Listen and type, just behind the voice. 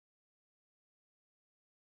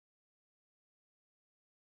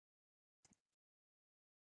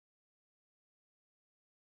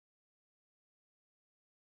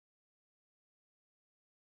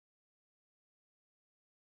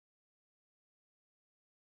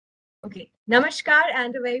Okay. Namaskar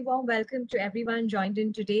and a very warm welcome to everyone joined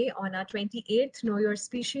in today on our 28th Know Your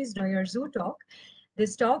Species, Know Your Zoo talk.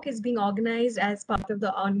 This talk is being organized as part of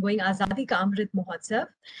the ongoing Azadi Ka Amrit Mahotsav,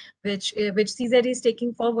 which CZ is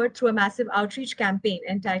taking forward through a massive outreach campaign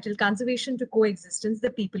entitled Conservation to Coexistence, the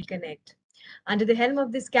People Connect. Under the helm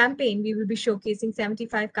of this campaign, we will be showcasing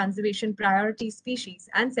 75 conservation priority species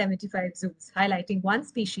and 75 zoos, highlighting one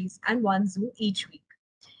species and one zoo each week.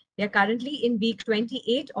 We are currently in week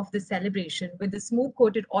 28 of this celebration with the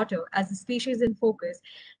smooth-coated otter as the species in focus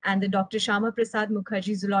and the Dr. Shyamaprasad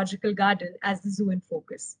Mukherjee Zoological Garden as the zoo in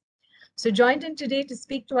focus. So joined in today to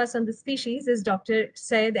speak to us on the species is Dr.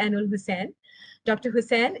 Syed Anul Hussain. Dr.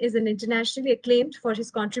 Hussain is an internationally acclaimed for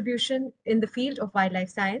his contribution in the field of wildlife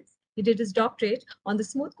science. He did his doctorate on the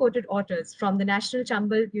smooth-coated otters from the National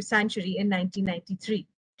Chambal Sanctuary in 1993.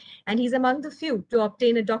 And he's among the few to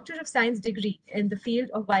obtain a Doctor of Science degree in the field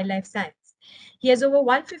of wildlife science. He has over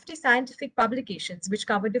 150 scientific publications which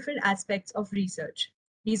cover different aspects of research.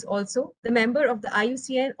 He's also the member of the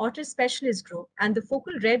IUCN Otter Specialist Group and the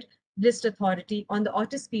Focal Red List Authority on the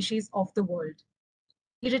otter species of the world.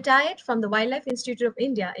 He retired from the Wildlife Institute of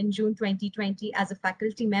India in June 2020 as a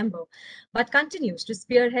faculty member, but continues to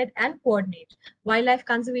spearhead and coordinate wildlife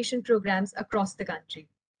conservation programs across the country.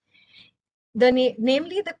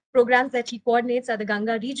 Namely, the programs that he coordinates are the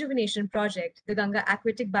Ganga Rejuvenation Project, the Ganga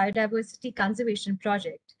Aquatic Biodiversity Conservation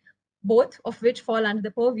Project, both of which fall under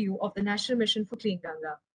the purview of the National Mission for Clean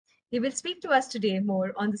Ganga. He will speak to us today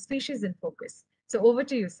more on the species in focus. So over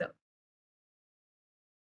to you, sir.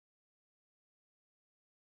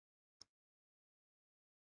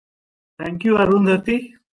 Thank you,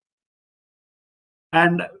 Arundhati.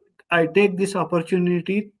 And I take this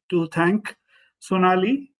opportunity to thank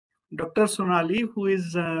Sonali, Dr. Sonali, who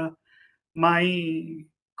is my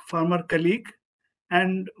former colleague,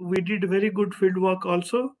 and we did very good field work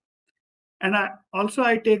also. And I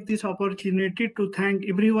take this opportunity to thank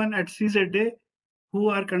everyone at CZA who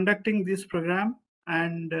are conducting this program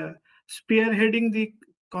and spearheading the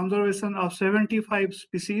conservation of 75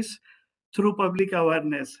 species through public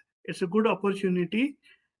awareness. It's a good opportunity.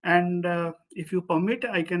 And if you permit,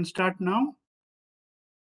 I can start now.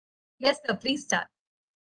 Yes, sir, please start.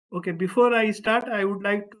 Okay, before I start, I would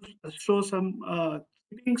like to show some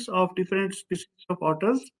clippings of different species of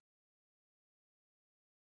otters.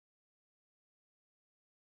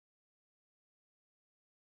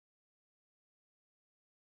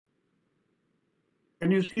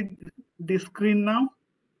 Can you see the screen now?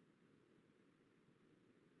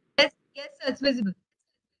 Yes, yes, sir, it's visible.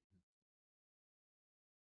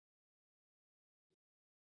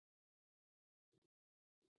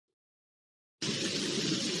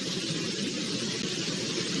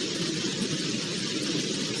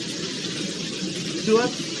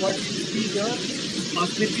 Stuart, what you see here are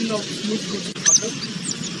clipping of smooth-coated otters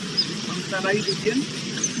from Sarai region.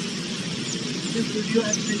 This video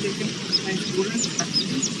has been taken by my student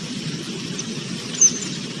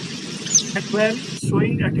as well,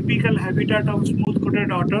 showing a typical habitat of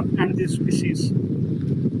smooth-coated otter and this species.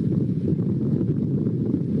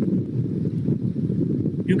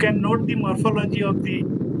 You can note the morphology of the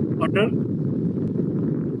otter.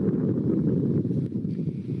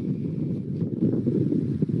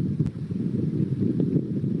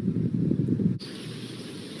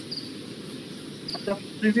 The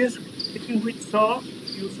previous clipping which you saw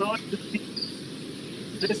the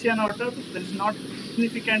Russian otter. There is not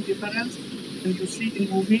significant difference when you see in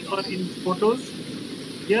movie or in photos.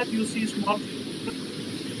 Here you see small,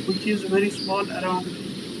 which is very small, around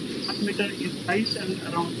 1 meter in size and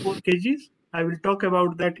around 4 kgs. I will talk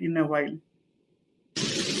about that in a while.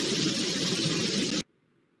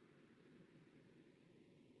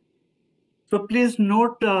 So please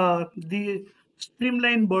note the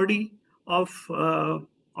streamlined body of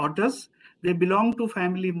otters. They belong to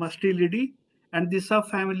family Mustelidae and the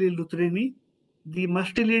subfamily Luthrini. The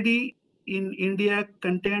Mustelidae in India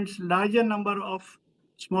contains larger number of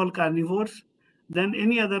small carnivores than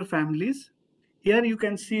any other families. Here you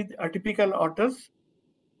can see the typical otters.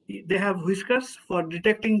 They have whiskers for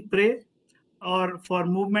detecting prey or for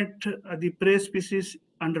movement the prey species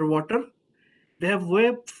underwater. They have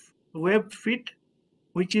webbed feet,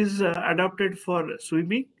 which is adapted for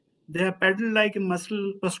swimming. They have paddle-like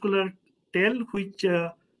muscular tail, which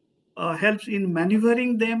helps in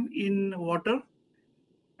maneuvering them in water.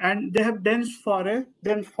 And they have dense fur,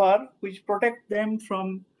 which protect them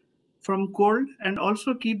from cold and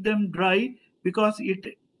also keep them dry because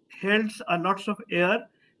it holds a lots of air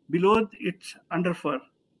below its underfur.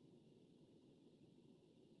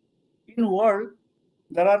 In world,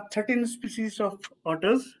 there are 13 species of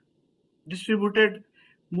otters distributed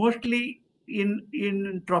mostly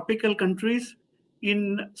in tropical countries.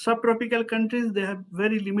 In subtropical countries, they have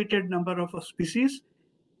very limited number of species.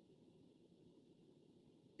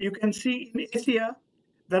 You can see in Asia,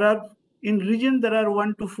 in region there are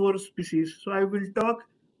 1 to 4 species. So I will talk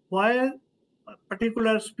why a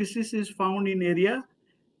particular species is found in area,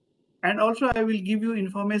 and also I will give you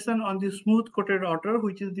information on the smooth-coated otter,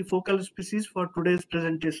 which is the focal species for today's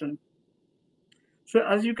presentation. So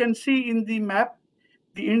as you can see in the map,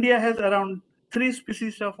 the India has around 3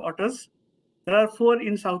 species of otters. There are 4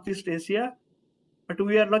 in Southeast Asia, but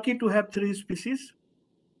we are lucky to have 3 species.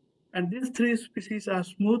 And these 3 species are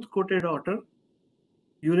smooth-coated otter,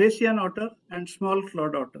 Eurasian otter, and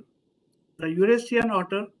small-clawed otter. The Eurasian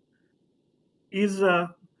otter has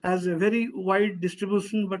a very wide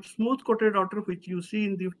distribution, but smooth-coated otter, which you see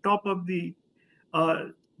in the top of the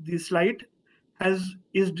slide,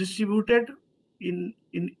 is distributed in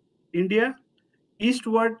India,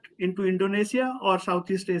 eastward into Indonesia or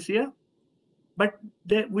Southeast Asia. But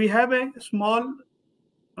we have a small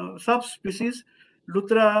subspecies,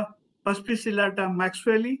 Lutra paspicillata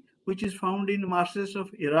maxwelli, which is found in marshes of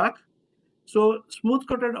Iraq. So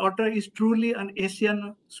smooth-coated otter is truly an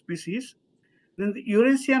Asian species. Then the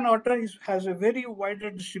Eurasian otter has a very wider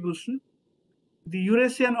distribution. The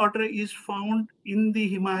Eurasian otter is found in the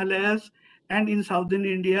Himalayas and in southern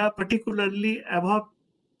India, particularly above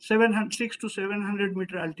 600 to 700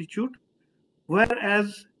 meter altitude,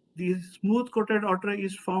 whereas the smooth-coated otter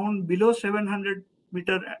is found below 700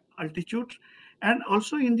 meter altitude and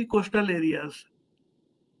also in the coastal areas.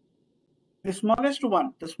 The smallest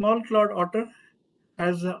one, the small-clawed otter,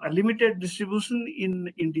 has a limited distribution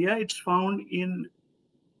in India. It's found in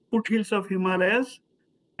foothills of Himalayas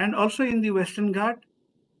and also in the Western Ghat.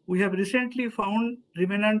 We have recently found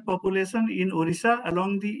remnant population in Orissa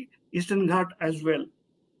along the Eastern Ghat as well.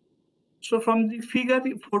 So from the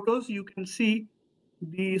photos, you can see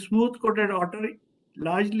the smooth-coated otter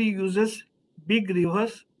largely uses big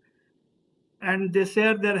rivers, and they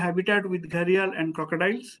share their habitat with gharial and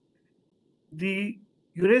crocodiles. The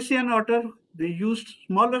Eurasian otter, they used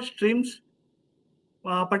smaller streams,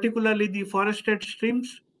 particularly the forested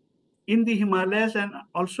streams in the Himalayas and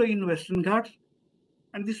also in Western Ghats.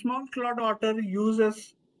 And the small-clawed otter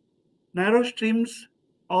uses narrow streams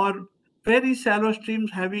or very shallow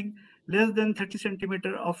streams having less than 30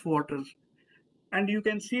 centimeter of waters. And you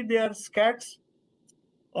can see their scats,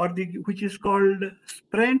 or which is called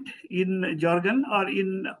sprint in jargon or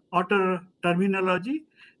in otter terminology.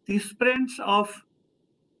 The sprints of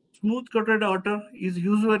smooth-coated otter is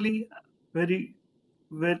usually very,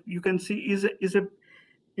 where you can see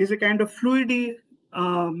is a kind of fluidy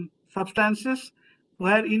substances,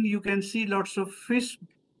 wherein you can see lots of fish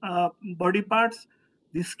body parts,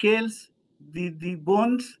 the scales, the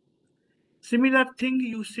bones. Similar thing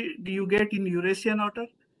you get in Eurasian otter,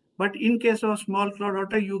 but in case of small-clawed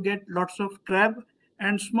otter, you get lots of crab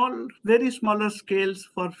and very smaller scales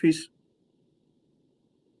for fish.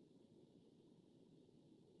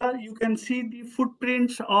 You can see the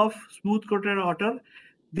footprints of smooth-coated otter.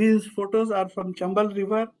 These photos are from Chambal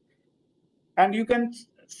River, and you can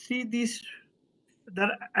see these.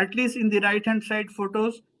 At least in the right-hand side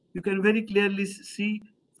photos, you can very clearly see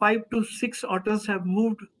 5 to 6 otters have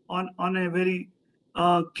moved on a very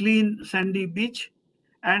clean sandy beach,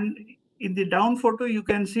 and in the down photo you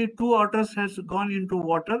can see 2 otters has gone into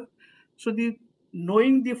water. So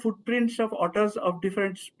knowing the footprints of otters of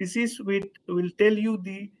different species will tell you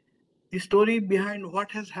the story behind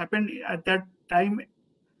what has happened at that time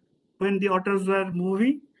when the otters were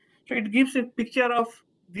moving. So it gives a picture of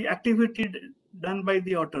the activity done by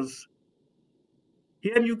the otters.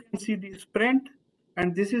 Here you can see the sprint,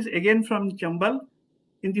 and this is again from Chambal.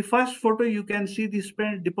 In the first photo, you can see the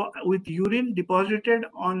sprint with urine deposited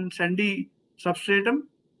on sandy substratum.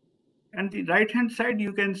 And the right-hand side,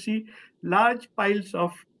 you can see large piles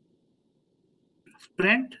of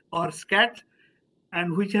sprint or scat,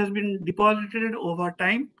 and which has been deposited over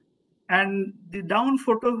time. And the down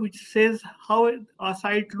photo, which says how a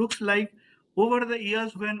site looks like over the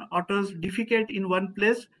years when otters defecate in one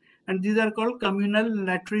place, and these are called communal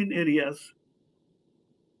latrine areas.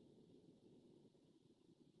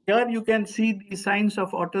 Here you can see the signs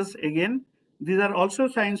of otters again. These are also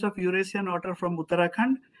signs of Eurasian otter from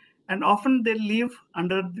Uttarakhand, and often they live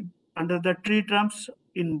under the tree trunks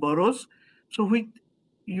in burrows, so which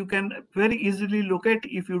you can very easily locate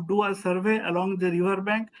if you do a survey along the river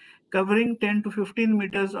bank, covering 10 to 15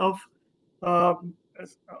 meters of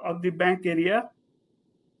the bank area.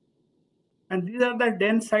 And these are the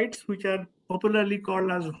den sites, which are popularly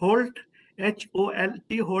called as Holt,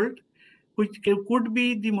 Holt, which could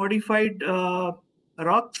be the modified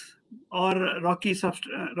rocks or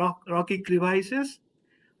rocky crevices,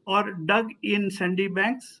 or dug in sandy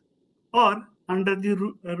banks, or under the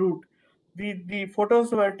root. The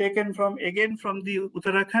photos were taken from the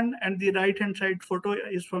Uttarakhand, and the right hand side photo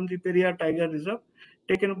is from the Periyar Tiger Reserve,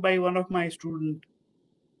 taken by one of my students.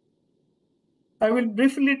 I will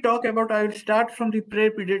briefly talk about, I will start from the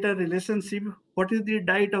prey-predator relationship. What is the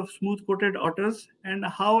diet of smooth-coated otters and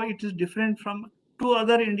how it is different from two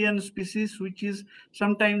other Indian species which is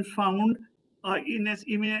sometimes found in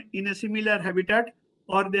a similar habitat,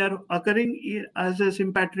 or they are occurring as a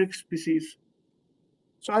sympatric species.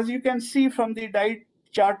 So as you can see from the diet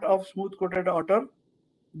chart of smooth-coated otter,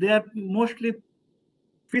 they are mostly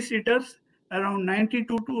fish eaters. Around 92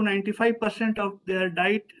 to 95% of their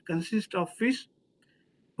diet consists of fish,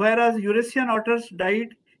 whereas Eurasian otter's diet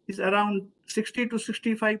is around 60 to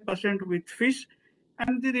 65% with fish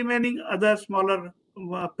and the remaining other smaller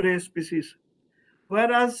prey species.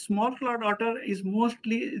 Whereas small-clawed otter is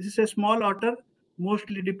a small otter,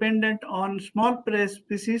 mostly dependent on small prey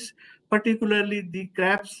species, particularly the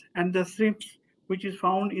crabs and the shrimps, which is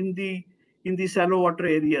found in the shallow water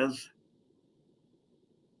areas.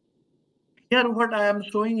 Here, what I am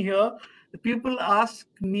showing here, the people ask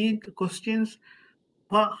me questions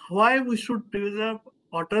why we should preserve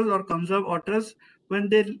otters or conserve otters when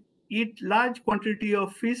they eat large quantity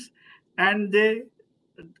of fish, and they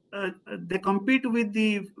compete with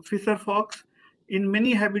the fisher fox in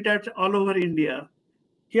many habitats all over India.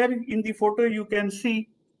 Here in the photo you can see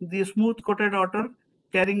the smooth-coated otter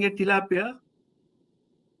carrying a tilapia,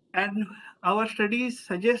 and our studies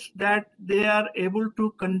suggest that they are able to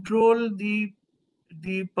control the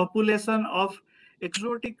population of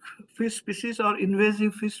exotic fish species or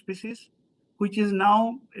invasive fish species, which is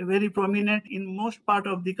now very prominent in most part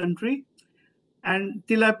of the country, and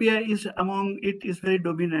tilapia is among it is very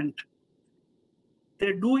dominant.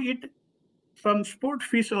 They do eat some sport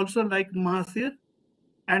fish also like mahasir,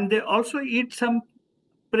 and they also eat some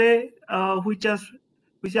prey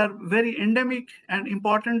which are very endemic and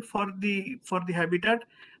important for the habitat.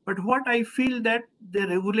 But what I feel that they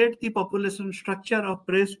regulate the population structure of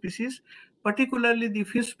prey species, particularly the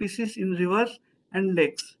fish species in rivers and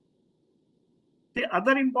lakes. The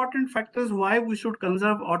other important factors why we should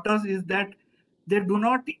conserve otters is that they do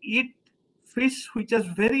not eat fish which is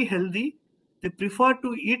very healthy. They prefer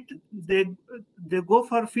to eat, they go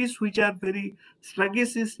for fish which are very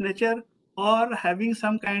sluggish in nature or having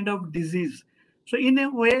some kind of disease. So in a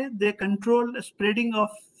way, they control the spreading of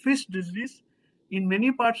fish disease. In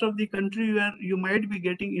many parts of the country where you might be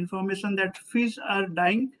getting information that fish are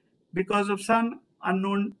dying because of some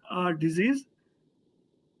unknown disease,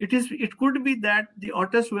 it could be that the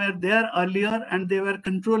otters were there earlier and they were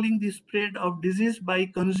controlling the spread of disease by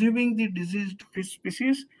consuming the diseased fish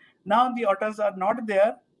species. Now the otters are not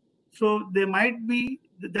there, so they might be,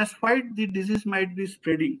 that's why the disease might be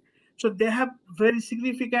spreading. So they have very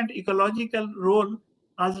significant ecological role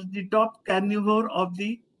as the top carnivore of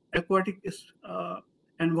the aquatic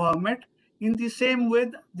environment. In the same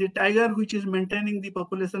way, the tiger, which is maintaining the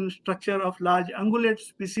population structure of large ungulate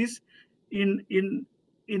species in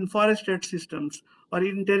forested systems or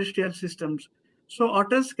in terrestrial systems. So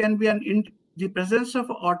otters can be the presence of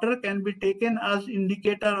otter can be taken as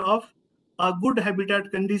indicator of good habitat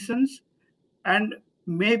conditions and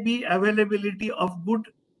maybe availability of good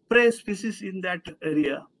prey species in that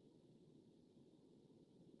area.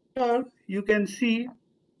 Here you can see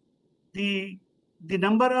the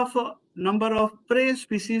number of prey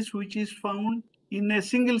species which is found in a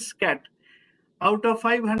single scat. Out of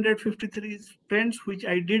 553 sprints, which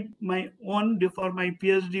I did my own for my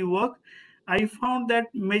PhD work, I found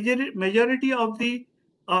that majority of the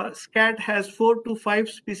scat has 4 to 5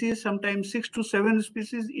 species, sometimes 6 to 7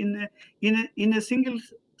 species in a single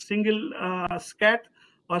scat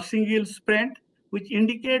or single sprint, which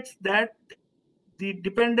indicates that the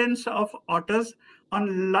dependence of otters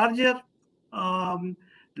on large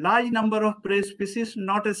number of prey species,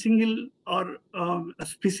 not a single or a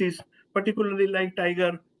species, particularly like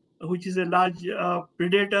tiger, which is a large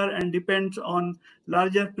predator and depends on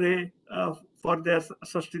larger prey for their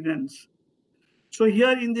sustenance. So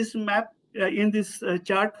here in this map, in this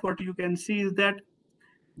chart, what you can see is that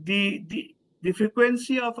the the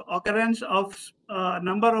frequency of occurrence of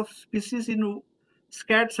number of species in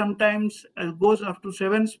scat sometimes goes up to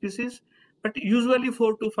 7 species, but usually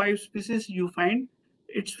 4 to 5 species you find.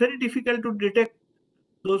 It's very difficult to detect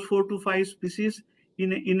those 4 to 5 species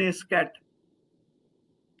in a scat.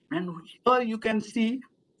 And here you can see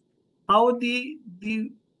how what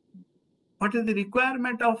is the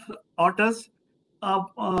requirement of otters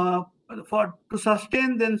to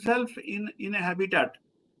sustain themselves in a habitat.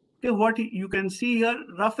 Okay, what you can see here,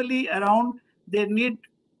 roughly around they need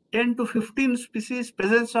 10 to 15 species,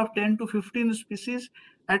 presence of 10 to 15 species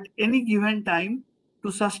at any given time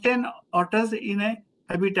to sustain otters in a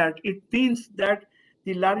habitat. It means that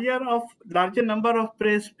the larger number of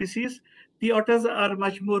prey species, the otters are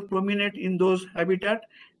much more prominent in those habitat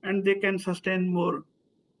and they can sustain more.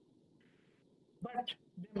 But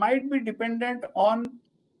they might be dependent on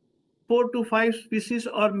 4 to 5 species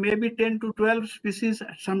or maybe 10 to 12 species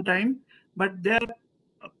at some time, but their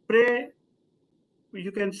prey,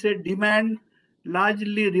 you can say, demand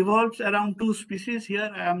largely revolves around two species.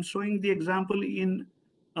 Here I am showing the example in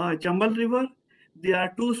Chambal River. There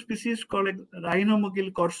are two species called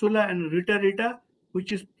Rhinomugil corsula and Rita rita,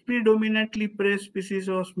 which is predominantly prey species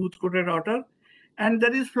of smooth-coated otter, and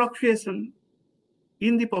there is fluctuation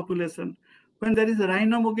in the population. When there is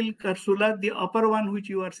Rhinomugil corsula, the upper one which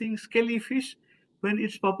you are seeing, scaly fish, when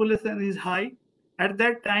its population is high, at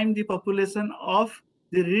that time the population of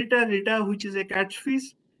the Rita rita, which is a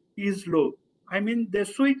catfish, is low. I mean, they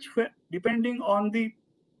switch depending on the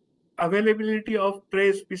availability of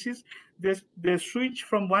prey species. They switch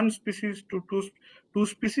from one species to two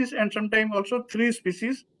species and sometimes also three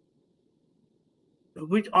species,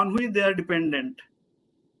 on which they are dependent.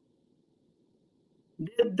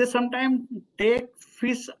 They sometimes take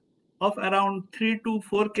fish of around 3 to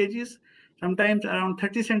 4 kgs, sometimes around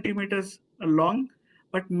 30 centimeters long.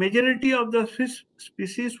 But majority of the fish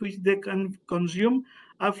species which they can consume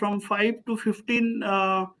are from 5 to 15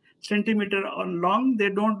 centimeter long. They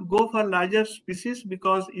don't go for larger species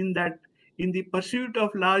because in the pursuit of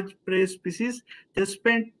large prey species, they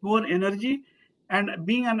spend more energy, and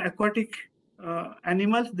being an aquatic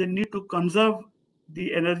animals, they need to conserve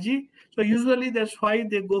the energy. So usually that's why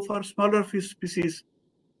they go for smaller fish species.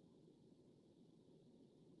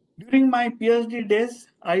 During my PhD days,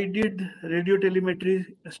 I did radiotelemetry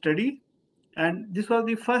study, and this was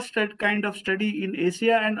the first kind of study in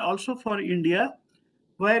Asia and also for India,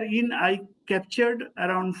 wherein I captured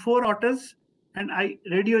around 4 otters and I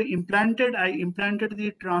implanted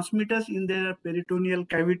the transmitters in their peritoneal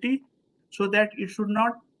cavity so that it should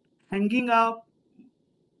not hanging up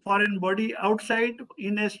foreign body outside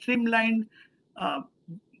in a streamlined uh,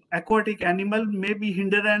 aquatic animal may be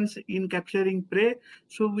hindrance in capturing prey.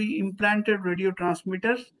 So we implanted radio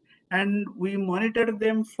transmitters and we monitored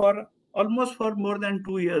them for almost for more than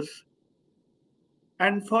 2 years.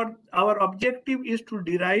 And for our objective is to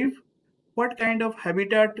derive what kind of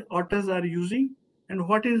habitat otters are using and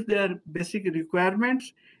what is their basic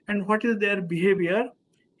requirements and what is their behavior.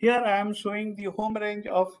 Here I am showing the home range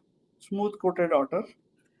of smooth-coated otter.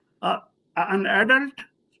 Uh, an adult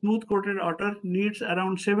smooth-coated otter needs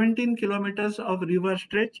around 17 kilometers of river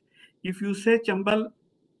stretch. If you say Chambal,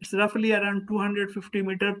 it's roughly around 250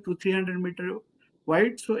 meter to 300 meter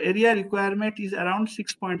wide. So area requirement is around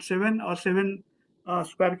 6.7 or 7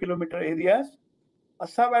 square kilometer areas. A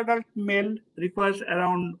sub-adult male requires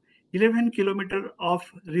around 11 kilometer of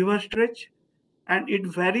river stretch, and it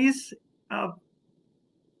varies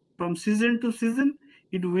from season to season.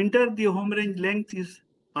 In winter, the home range length is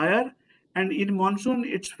higher, and in monsoon,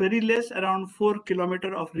 it's very less, around 4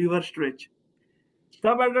 kilometer of river stretch.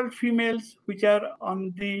 Sub-adult females, which are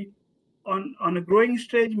on a growing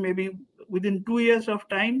stage, maybe within 2 years of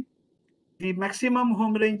time, the maximum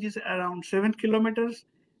home range is around 7 kilometers,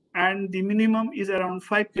 and the minimum is around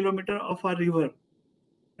 5 kilometer of a river.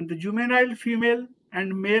 And the juvenile female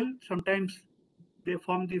and male, sometimes they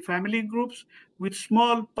form the family groups with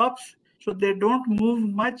small pups, so they don't move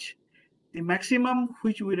much. The maximum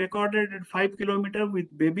which we recorded at 5 kilometer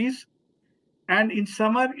with babies, and in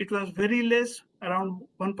summer it was very less, around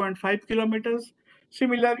 1.5 kilometers.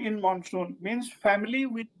 Similar in monsoon, means family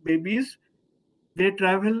with babies, they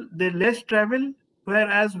less travel,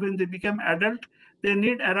 whereas when they become adult, they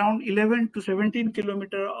need around 11 to 17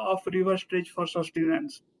 kilometer of river stretch for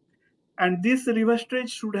sustenance. And this river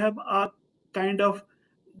stretch should have a kind of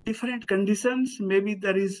different conditions. Maybe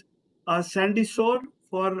there is a sandy shore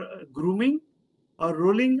for grooming or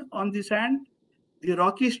rolling on the sand, the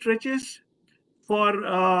rocky stretches for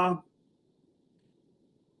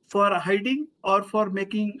hiding or for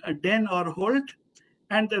making a den or holt,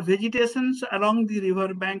 and the vegetations along the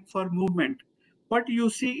river bank for movement. What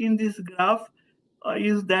you see in this graph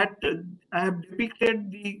is that I have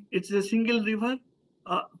depicted it's a single river,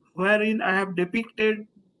 wherein I have depicted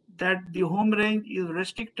that the home range is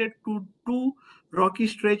restricted to two rocky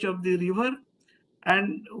stretch of the river,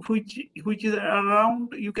 and which is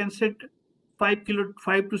around, you can set 5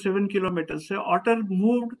 to 7 kilometers. So otter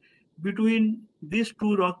moved between these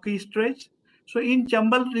two rocky stretch. So in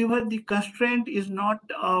Chambal River, the constraint is not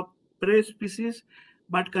a prey species,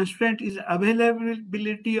 but constraint is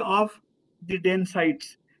availability of the den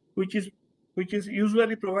sites, which is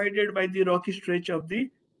usually provided by the rocky stretch of the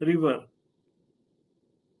river.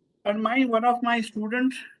 And one of my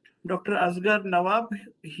students, Dr. Asghar Nawab,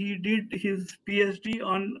 he did his PhD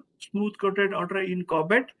on smooth-coated otter in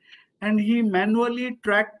Corbett, and he manually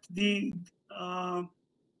tracked the home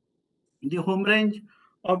range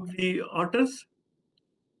of the otters.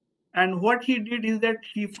 And what he did is that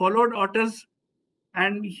he followed otters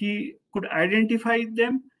and he could identify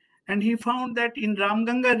them. And he found that in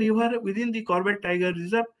Ramganga River within the Corbett Tiger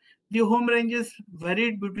Reserve, the home ranges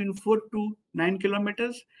varied between 4 to 9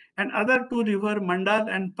 kilometers. And other two rivers, Mandal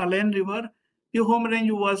and Palayan River, the home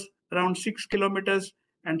range was around 6 kilometers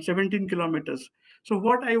and 17 kilometers. So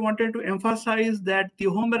what I wanted to emphasize that the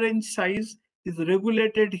home range size is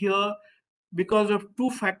regulated here because of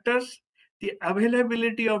two factors: the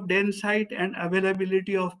availability of den site and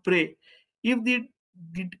availability of prey. If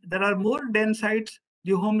there are more den sites,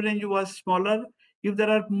 the home range was smaller. If there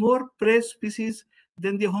are more prey species,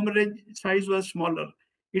 then the home range size was smaller.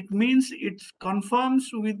 It means it confirms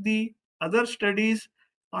with the other studies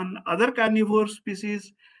on other carnivore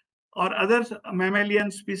species or other mammalian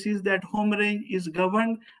species that home range is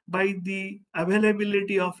governed by the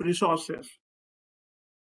availability of resources.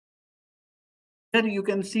 Here you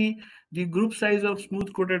can see the group size of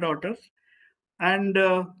smooth-coated otters, and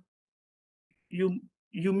you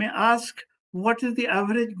may ask, what is the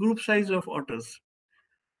average group size of otters?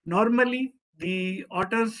 Normally, the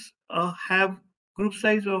otters have group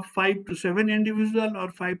size of 5 to 7 individuals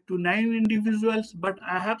or 5 to 9 individuals, but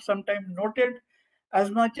I have sometimes noted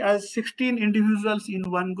as much as 16 individuals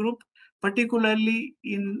in one group, particularly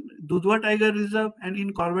in Dudhwa Tiger Reserve and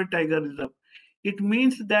in Corbett Tiger Reserve. It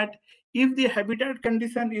means that if the habitat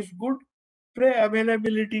condition is good, prey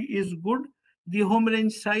availability is good, the home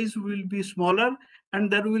range size will be smaller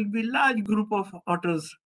and there will be large group of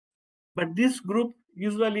otters. But this group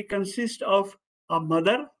usually consists of a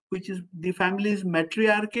mother, which is the family is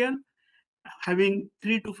matriarchal, having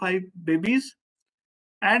 3 to 5 babies,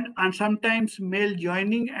 and sometimes male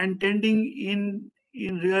joining and tending in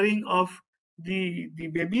rearing of the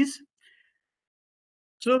babies.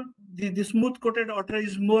 So the smooth-coated otter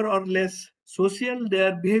is more or less social.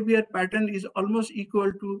 Their behavior pattern is almost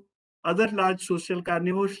equal to other large social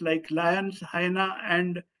carnivores like lions, hyena,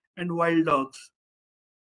 and wild dogs.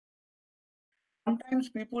 Sometimes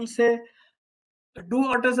people say, do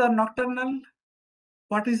otters are nocturnal?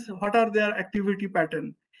 What are their activity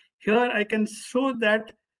pattern? Here I can show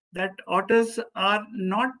that otters are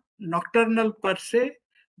not nocturnal per se.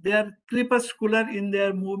 They are crepuscular in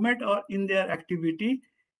their movement or in their activity.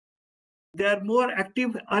 They are more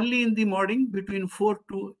active early in the morning between 4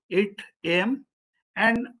 to 8 a.m.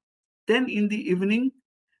 and then in the evening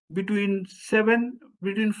between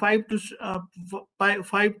 5 to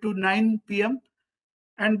 5 to 9 p.m.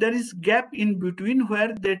 and there is gap in between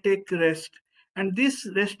where they take rest, and this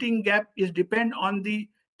resting gap is depend on the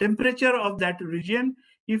temperature of that region.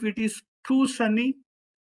 If it is too sunny,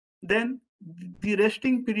 then the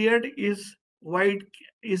resting period is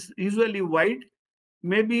usually wide,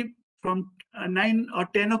 maybe from 9 or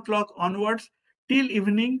 10 o'clock onwards till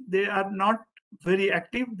evening. They are not very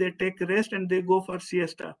active, they take rest and they go for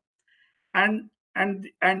siesta. And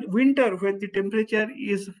winter, when the temperature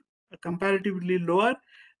is comparatively lower,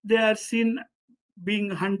 they are seen being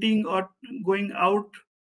hunting or going out,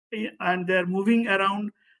 and they're moving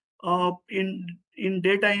around in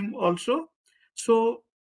daytime also. So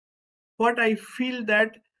what I feel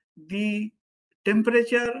that the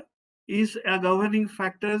temperature is a governing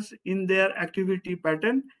factors in their activity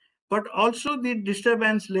pattern, but also the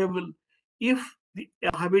disturbance level. If the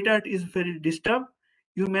habitat is very disturbed,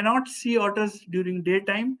 you may not see otters during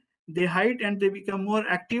daytime. They hide and they become more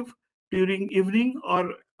active during evening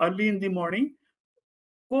or early in the morning,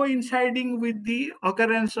 coinciding with the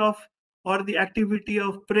occurrence of or the activity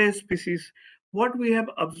of prey species. What we have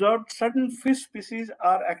observed, certain fish species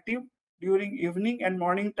are active during evening and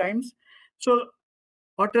morning times. So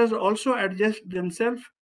otters also adjust themselves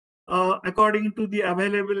according to the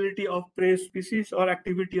availability of prey species or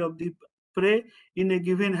activity of the prey in a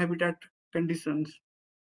given habitat conditions.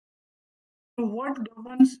 So what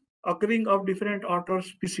governs occurring of different otter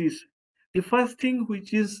species? The first thing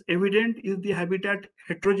which is evident is the habitat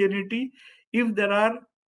heterogeneity. If there are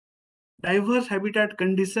diverse habitat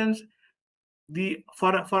conditions,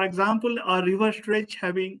 for example, a river stretch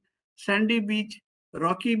having sandy beach,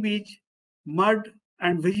 rocky beach, mud,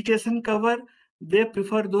 and vegetation cover, they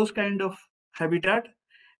prefer those kind of habitat.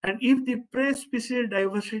 And if the prey species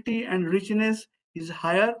diversity and richness is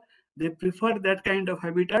higher, they prefer that kind of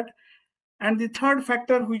habitat. And the third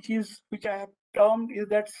factor, which I have termed, is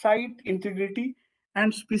that site integrity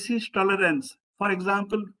and species tolerance. For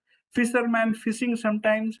example, fishermen fishing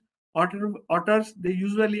sometimes otters, they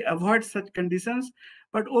usually avoid such conditions,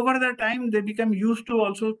 but over the time they become used to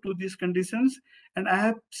also to these conditions. And I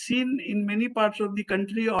have seen in many parts of the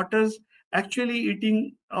country otters actually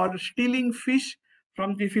eating or stealing fish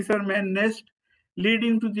from the fisherman nest,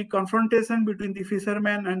 leading to the confrontation between the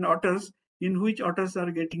fishermen and otters, in which otters are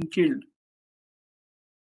getting killed.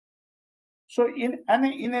 So in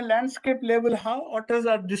a landscape level, how otters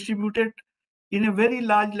are distributed in a very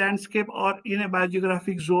large landscape or in a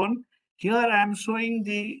biogeographic zone. Here I am showing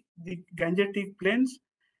the Gangetic Plains.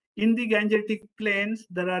 In the Gangetic Plains,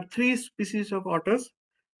 there are 3 species of otters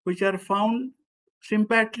which are found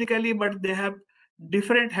sympatrically, but they have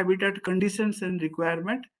different habitat conditions and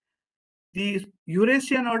requirement. The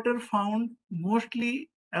Eurasian otter found mostly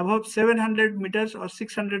above 700 meters or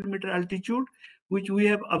 600-meter altitude, which we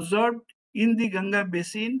have observed in the Ganga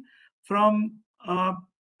basin from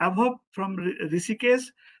from Rishikesh,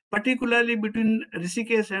 particularly between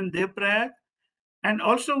Rishikesh and Devprayag. And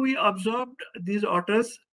also we observed these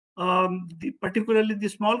otters, particularly the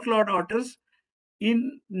small clawed otters,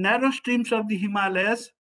 in narrow streams of the Himalayas,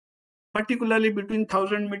 particularly between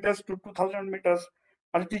 1000 meters to 2000 meters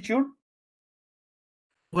altitude,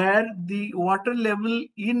 where the water level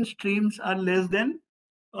in streams are less than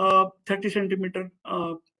 30 centimeter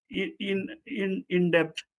in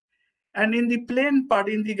depth. And in the plain part,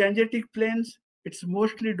 in the Gangetic Plains, it's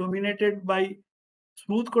mostly dominated by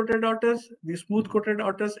smooth-coated otters. The smooth-coated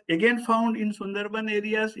otters again found in Sundarban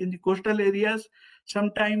areas, in the coastal areas,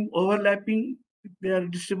 sometime overlapping their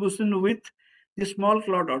distribution with the small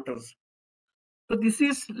clawed otters. So this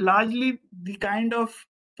is largely the kind of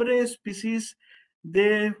prey species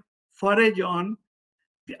they forage on.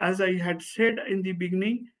 As I had said in the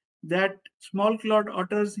beginning, that small clawed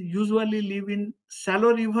otters usually live in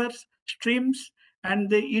shallow rivers, streams, and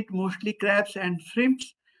they eat mostly crabs and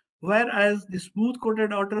shrimps, whereas the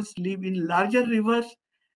smooth-coated otters live in larger rivers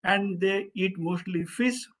and they eat mostly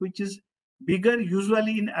fish, which is bigger,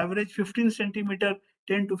 usually in average 15 centimeter,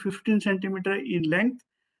 10 to 15 centimeter in length,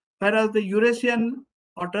 whereas the Eurasian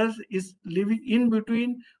otters is living in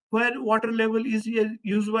between, where water level is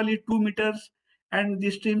usually 2 meters and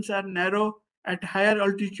the streams are narrow at higher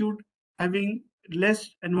altitude, having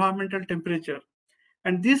less environmental temperature.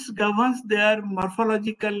 And this governs their uh,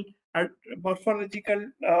 morphological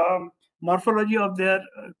morphology of their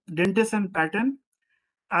dentation pattern.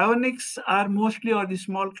 Ionics are mostly, or the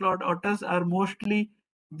small clawed otters are mostly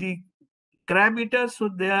the crab eaters, so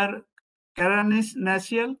they are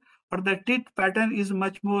carnassial, or the teeth pattern is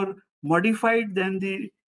much more modified than the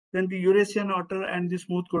Eurasian otter and the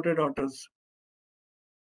smooth-coated otters.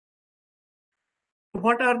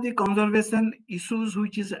 What are the conservation issues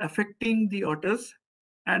which is affecting the otters?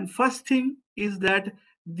 And first thing is that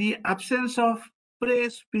the absence of prey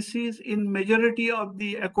species in majority of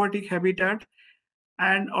the aquatic habitat,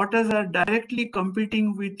 and otters are directly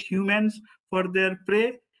competing with humans for their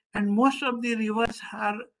prey, and most of the rivers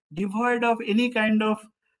are devoid of any kind of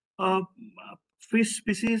uh, fish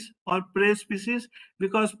species or prey species,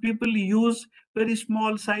 because people use very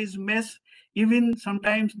small size mesh. Even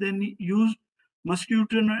sometimes they use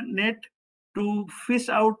mosquito net to fish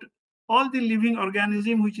out all the living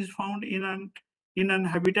organism which is found in an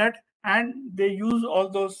habitat, and they use all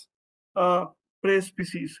those prey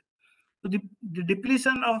species. So the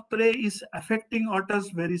depletion of prey is affecting otters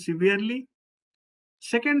very severely.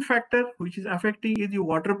 Second factor which is affecting is the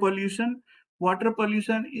water pollution. Water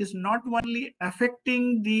pollution is not only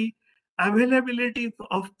affecting the availability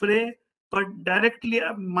of prey, but directly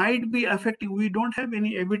might be affecting, we don't have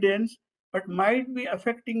any evidence, but might be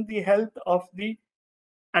affecting the health of the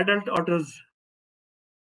adult otters.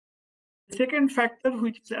 The second factor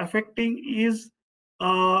which is affecting is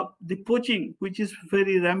the poaching, which is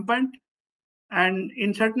very rampant. And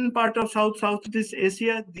in certain part of Southeast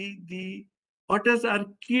Asia, the otters are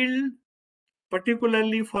killed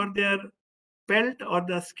particularly for their pelt or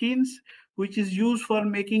the skins, which is used for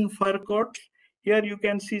making fur coats. Here you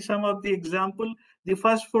can see some of the example. The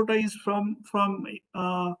first photo is from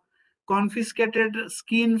confiscated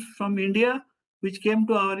skin from India, which came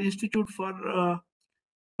to our institute for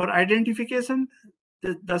identification.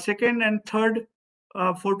 The second and third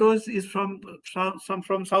photos is from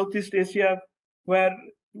Southeast Asia, where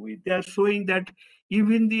they are showing that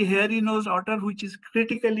even the hairy nose otter, which is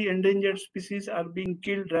critically endangered species, are being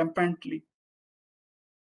killed rampantly.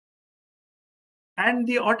 And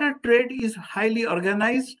the otter trade is highly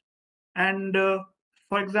organized. And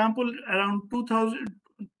for example, around 2000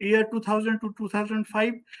 to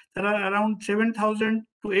 2005, there are around 7,000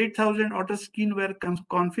 to 8,000 otter skin were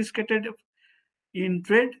confiscated in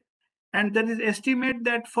trade. And there is estimate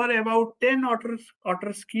that for about 10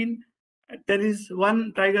 otter skin, there is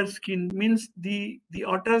one tiger skin. Means the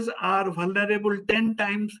otters are vulnerable 10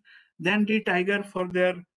 times than the tiger for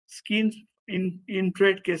their skins in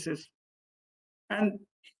trade cases. And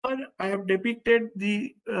here I have depicted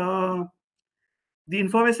the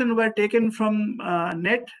information were taken from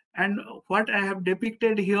net, and what I have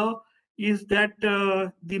depicted here is that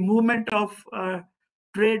the movement of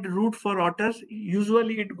trade route for otters,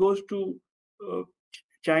 usually it goes to uh,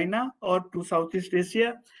 China or to Southeast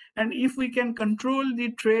Asia. And if we can control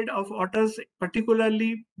the trade of otters,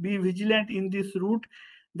 particularly be vigilant in this route,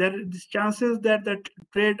 there is chances that the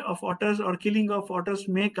trade of otters or killing of otters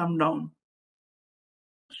may come down.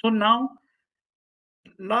 So now,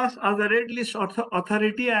 last, as a Red List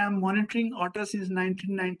Authority, I am monitoring otter since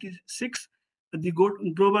 1996, the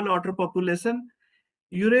global otter population.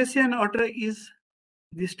 Eurasian otter is,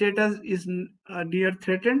 the status is near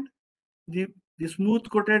threatened. The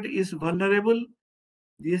smooth-coated is vulnerable.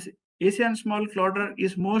 This Asian small clodder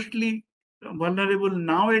is mostly vulnerable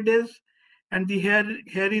nowadays, and the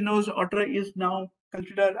hairy nose otter is now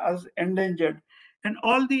considered as endangered. And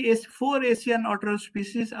all the four Asian otter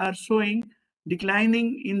species are showing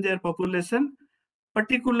declining in their population,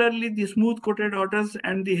 particularly the smooth-coated otters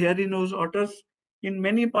and the hairy nose otters in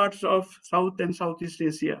many parts of South and Southeast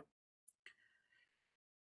Asia.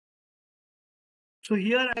 So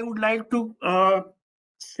here I would like to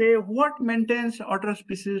say what maintains otter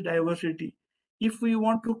species diversity. If we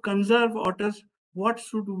want to conserve otters, what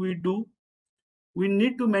should we do? We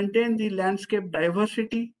need to maintain the landscape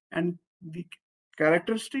diversity and the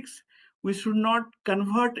characteristics. We should not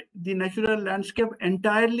convert the natural landscape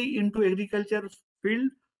entirely into agriculture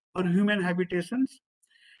field or human habitations.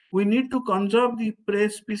 We need to conserve the prey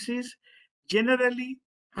species. Generally,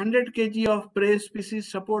 100 kg of prey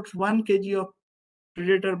species supports 1 kg of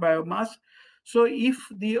predator biomass. So if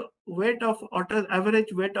the weight of otter,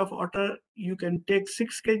 average weight of otter, you can take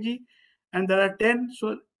 6 kg, and there are 10,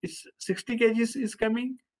 so it's 60 kgs is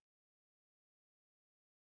coming.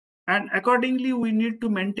 And accordingly, we need to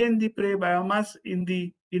maintain the prey biomass in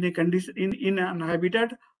a condition in an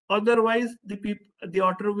habitat. Otherwise, the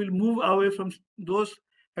otter will move away from those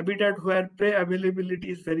habitat where prey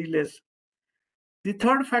availability is very less. The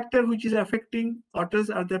third factor which is affecting otters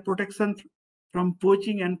are the protection from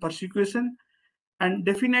poaching and persecution. And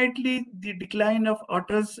definitely the decline of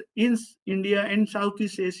otters in India and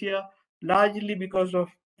Southeast Asia, largely because of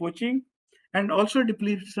poaching and also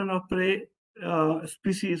depletion of prey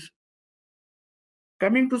species.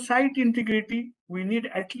 Coming to site integrity, we need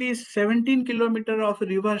at least 17 kilometers of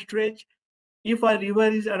river stretch if our river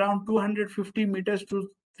is around 250 meters to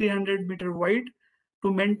 300 meter wide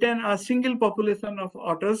to maintain a single population of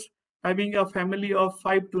otters having a family of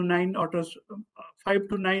 5 to 9 otters, 5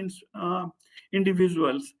 to 9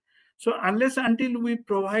 individuals. So unless until we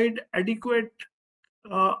provide adequate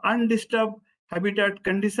undisturbed habitat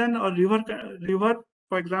condition or river,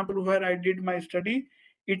 for example, where I did my study,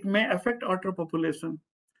 it may affect otter population.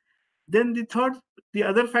 Then the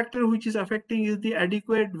other factor which is affecting is the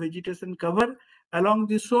adequate vegetation cover along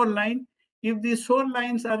the shoreline. If the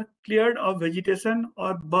shorelines are cleared of vegetation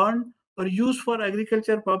or burned or used for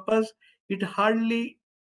agriculture purpose, it hardly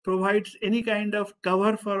provides any kind of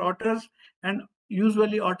cover for otters, and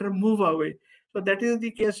usually otter move away. So that is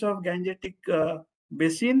the case of Gangetic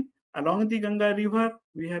Basin. Along the Ganga River,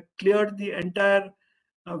 we have cleared the entire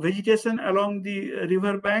vegetation along the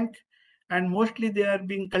river bank, and mostly they are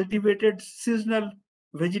being cultivated seasonal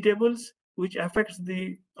vegetables which affects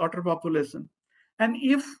the otter population. And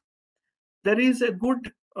if there is a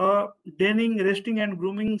good denning, resting and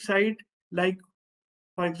grooming site, like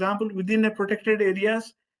for example within a protected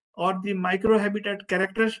areas, or the microhabitat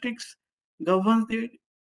characteristics governs the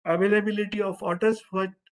availability of otters, what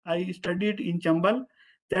I studied in Chambal,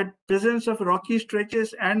 that presence of rocky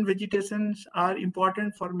stretches and vegetations are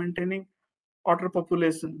important for maintaining otter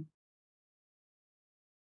population.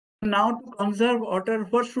 Now to conserve otter,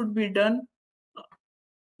 what should be done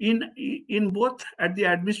in both at the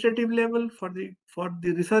administrative level for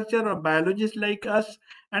the researcher or biologists like us,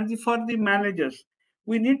 and for the managers?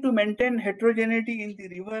 We need to maintain heterogeneity in the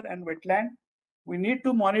river and wetland. We need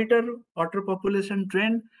to monitor otter population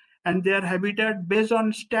trend and their habitat based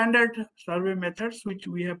on standard survey methods which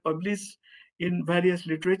we have published in various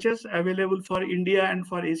literatures available for India and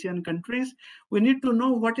for Asian countries. We need to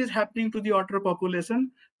know what is happening to the otter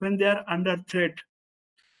population when they are under threat,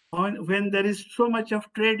 when there is so much of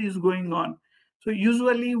trade is going on. So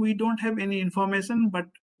usually we don't have any information, but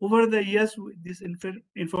over the years, this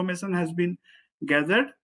information has been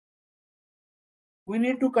gathered. We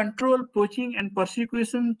need to control poaching and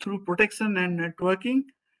persecution through protection and networking.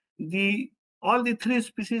 All the three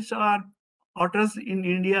species are otters in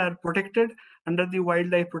India are protected under the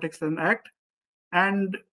Wildlife Protection Act,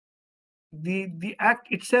 and the act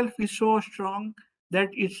itself is so strong that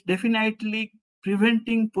it's definitely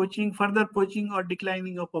preventing poaching, further poaching or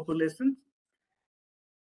declining of populations.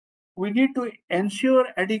 We need to ensure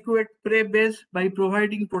adequate prey base by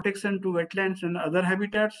providing protection to wetlands and other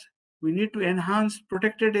habitats. We need to enhance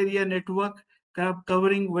protected area network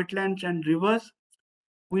covering wetlands and rivers.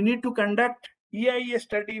 We need to conduct EIA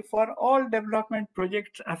study for all development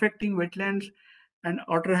projects affecting wetlands and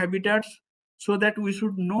otter habitats, so that we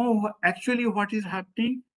should know actually what is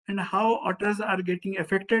happening and how otters are getting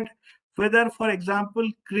affected. Whether, for example,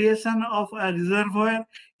 creation of a reservoir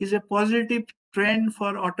is a positive trend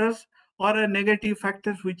for otters or a negative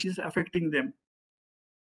factor which is affecting them.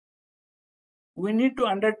 We need to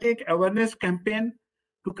undertake awareness campaign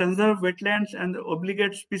to conserve wetlands and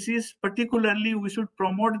obligate species. Particularly, we should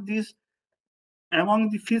promote this among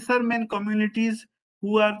the fishermen communities,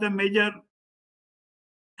 who are the major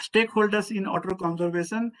stakeholders in otter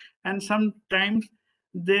conservation, and sometimes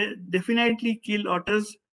they definitely kill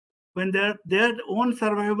otters when their own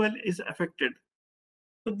survival is affected.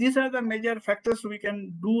 So these are the major factors we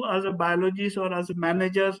can do as a biologist or as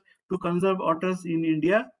managers to conserve otters in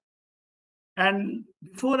India. And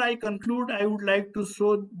before I conclude, I would like to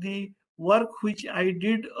show the work which I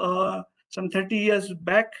did some 30 years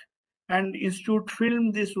back, and Institute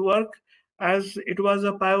filmed this work as it was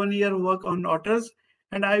a pioneer work on otters.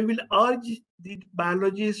 And I will urge the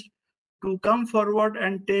biologists to come forward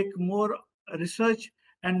and take more research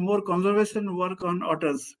and more conservation work on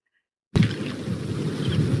otters.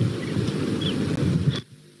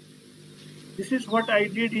 This is what I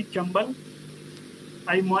did in Chambal.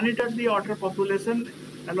 I monitored the otter population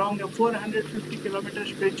along a 450-kilometer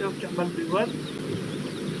stretch of Chambal River.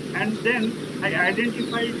 And then I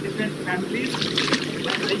identified different families, and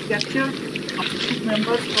I captured group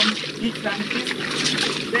members from each family.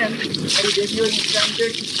 Then I radio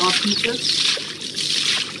implanted the transmitters.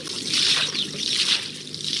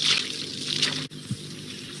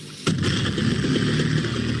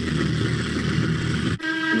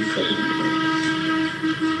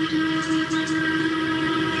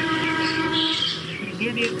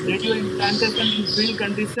 We did radio implantation in field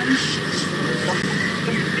conditions.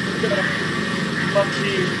 For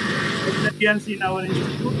the veterinarians in our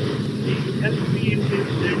institute, they helped me in this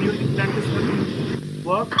radio implantation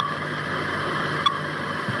work.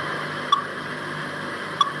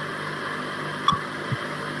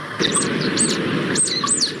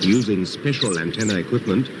 Using special antenna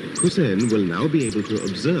equipment, Hussein will now be able to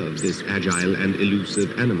observe this agile and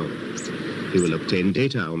elusive animal. He will obtain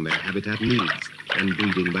data on their habitat needs and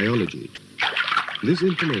breeding biology. This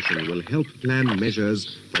information will help plan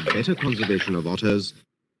measures for better conservation of otters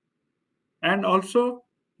and also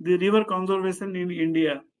the river conservation in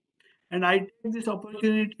India. And I take this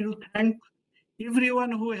opportunity to thank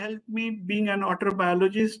everyone who helped me being an otter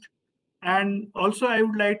biologist. And also I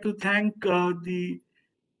would like to thank the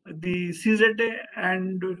CZA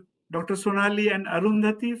and Dr. Sonali and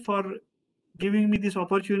Arundhati for giving me this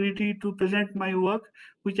opportunity to present my work,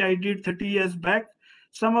 which I did 30 years back.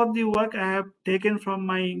 Some of the work I have taken from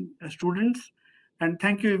my students, and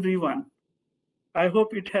thank you everyone. I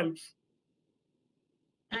hope it helps.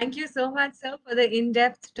 Thank you so much, sir, for the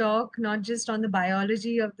in-depth talk, not just on the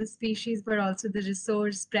biology of the species, but also the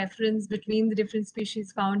resource preference between the different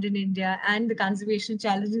species found in India and the conservation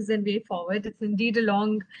challenges and way forward. It's indeed a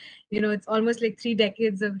long, it's almost like 3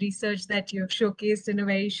 decades of research that you've showcased in a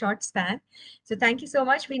very short span. So thank you so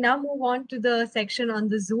much. We now move on to the section on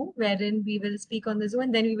the zoo, wherein we will speak on the zoo,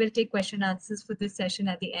 and then we will take question answers for this session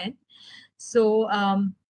at the end. So,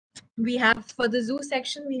 we have, for the zoo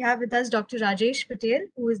section, we have with us Dr. Rajesh Patel,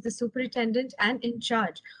 who is the superintendent and in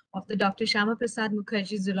charge of the Dr. Shyamaprasad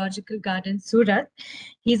Mukherjee Zoological Garden, Surat.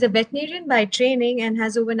 He's a veterinarian by training and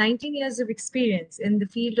has over 19 years of experience in the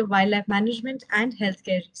field of wildlife management and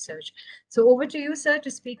healthcare research. So over to you, sir,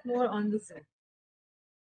 to speak more on the zoo.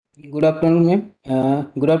 Good afternoon,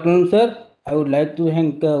 ma'am. Good afternoon, sir. I would like to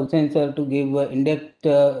thank Hussein sir to give in-depth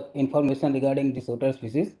information regarding this otter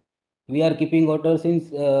species. We are keeping otter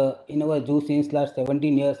since in our zoo since last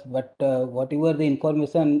 17 years, but whatever the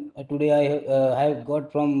information today I have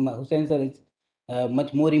got from Hussein sir is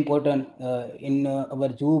much more important in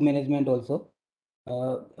our zoo management also.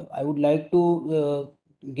 I would like to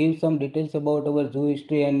give some details about our zoo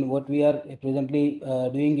history and what we are presently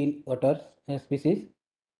doing in otter species.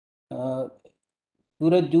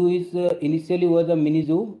 Surat Zoo is initially was a mini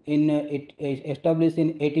zoo in established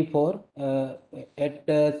in 84 at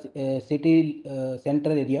city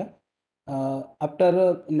center area.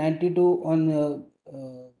 After 92 on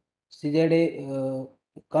CZA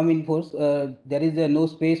come in force, there is no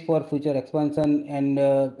space for future expansion and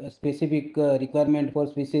specific requirement for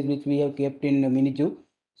species which we have kept in mini zoo.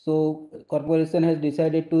 So corporation has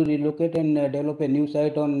decided to relocate and develop a new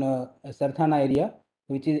site on Sarthana area,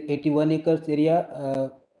 which is 81 acres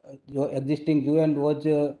area, existing zoo, and was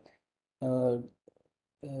uh,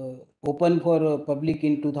 open for public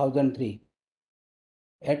in 2003.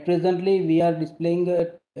 At presently, we are displaying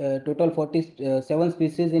total 47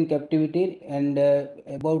 species in captivity and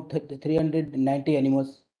about 390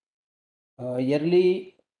 animals.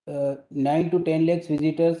 Yearly, 9 to 10 lakhs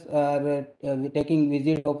visitors are taking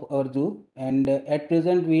visit of our zoo, and at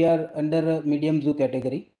present we are under a medium zoo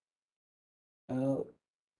category.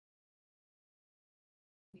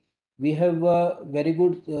 We have very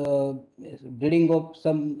good breeding of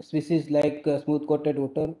some species like smooth coated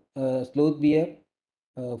otter, sloth bear,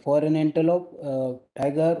 foreign antelope,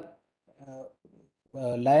 tiger,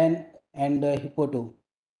 uh, lion, and hippo too.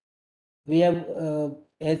 We have,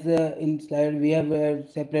 as in slide, we have a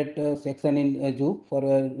separate section in zoo for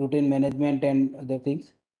routine management and other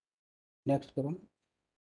things. Next, Karan.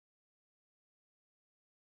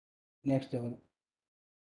 Next, Karan.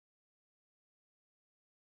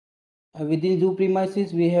 Within zoo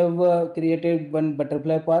premises, we have created one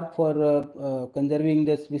butterfly park for conserving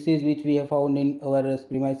the species which we have found in our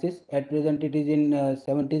premises. At present, it is in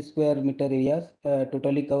 70 square meter areas,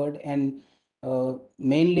 totally covered, and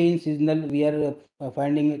mainly in seasonal, we are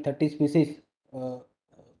finding 30 species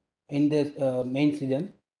in the main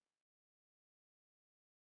season.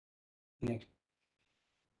 Next.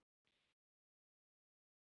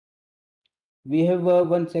 We have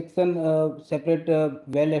one section separate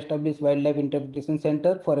well-established wildlife interpretation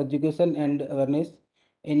center for education and awareness.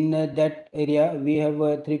 In that area, we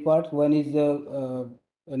have three parts. One is a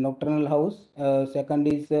nocturnal house. Second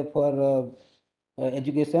is for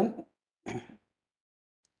education.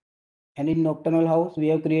 And in nocturnal house, we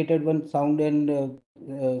have created one sound and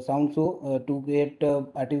sound show to create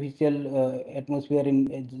artificial atmosphere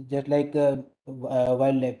in just like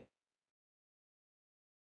wildlife.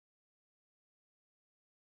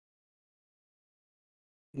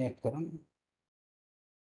 Next, Karan.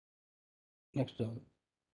 Next,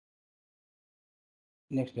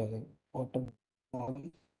 next, Otter.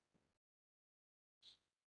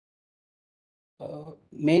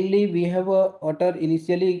 Mainly, we have otter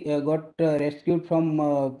initially got rescued from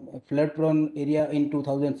flood-prone area in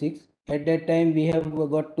 2006. At that time, we have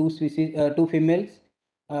got two species, two females.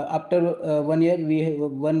 After 1 year, we have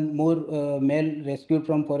one more male rescued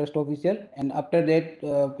from forest official, and after that,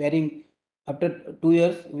 pairing. After 2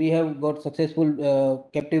 years, we have got successful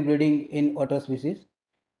captive breeding in otter species.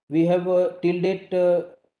 We have till date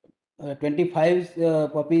 25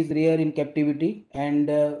 puppies rear in captivity, and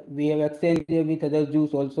we have exchanged with other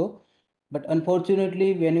zoos also. But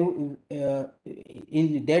unfortunately, when you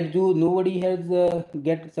in that zoo, nobody has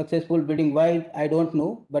get successful breeding. Why I don't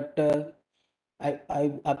know, but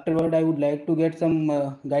I afterward I would like to get some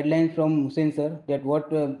guidelines from Hussein sir that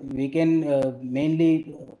what we can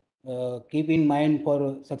mainly keep in mind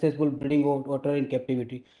for successful breeding of otter in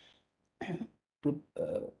captivity. to,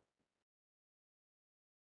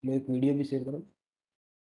 एक video भी share करो.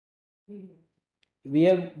 We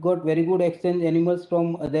have got very good exchange animals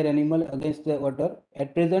from other animal against the otter.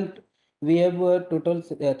 At present, we have total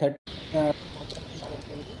 30 otter in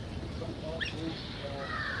captivity. From our zoo, otter over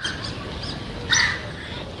there.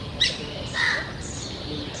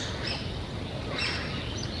 We'll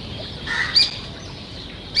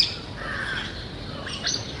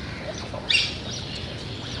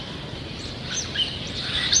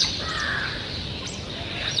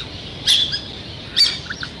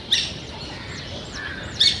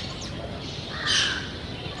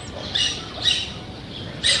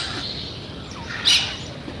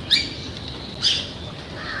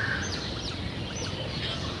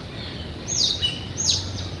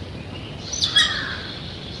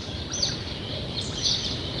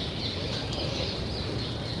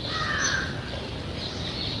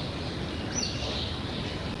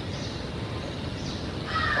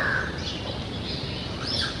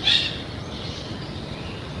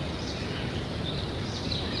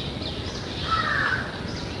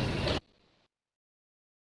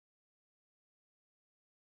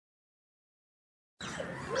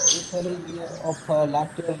this one is of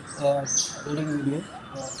last year breeding video.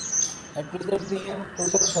 At present, we have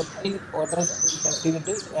total 13 otters in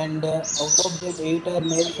captivity, and out of them, 8 are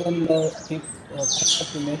males and 5 are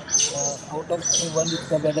female. Out of them, one is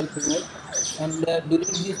sub-adult female. And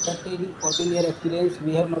during this 13, 14-year experience,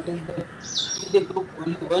 we have noticed that in the group,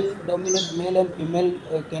 only one dominant male and female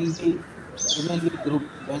can be remain with group.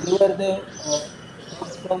 Whenever the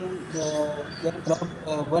crowd from their crowd,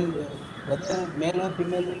 whether male or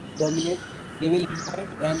female will dominate, they will invite,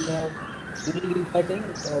 and during infighting,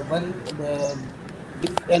 one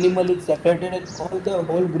this animal is separated, and all the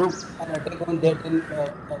whole group are attack on that. And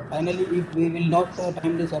finally, if we will not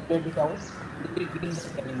timely separate it out, they will kill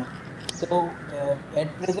that animal. So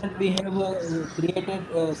at present, we have created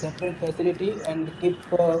a separate facility and keep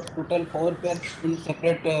total 4 pairs in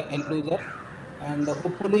separate enclosure. And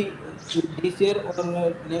hopefully, in this year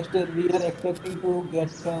or next year, we are expecting to get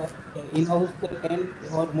in-house 10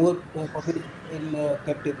 or more puppies in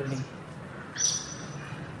captive breeding.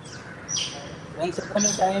 Once upon a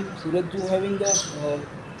time, Surat having a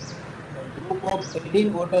group of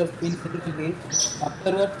 18 otters in same city.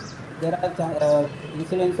 Afterwards, there are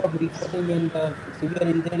incidents of infighting and severe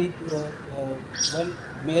injury. One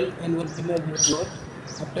male and one female we have lost.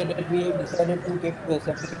 After that, we have decided to keep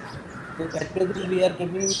separate. So at present, we are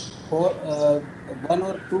keeping one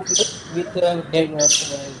or two pairs with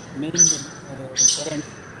main parents.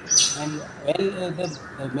 And when the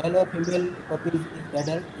male or female puppies is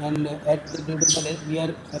adult and at the breedable age, we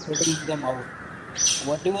are separating them out.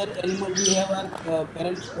 Whatever animal we have are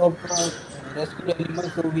parents of rescued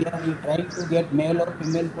animals, so we are trying to get male or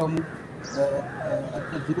female from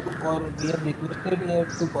at the zoo, or we have requested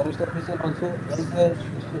to forest officer also,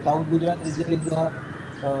 as South Gujarat region is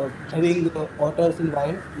having otters in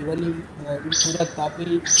wild. Even in Surat, Tapi,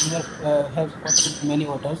 we have spotted many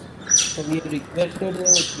otters. So we have requested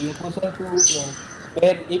DFO sir to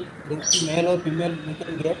spare, if rescue male or female we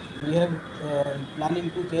can get. We have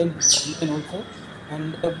planning to change online also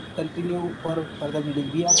and continue for further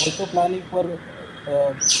breeding. We are also planning for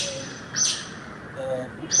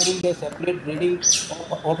preparing a separate breeding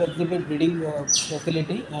of exhibit breeding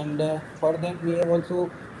facility, and for that we have also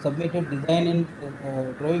submitted design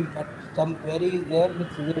and drawing, but some query is there with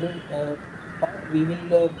CZL part. We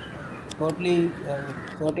will shortly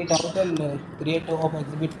sort it out and create of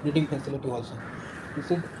exhibit breeding facility also.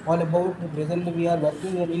 This is all about presently we are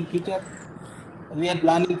working, and in future we are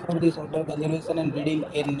planning for this otter conservation and breeding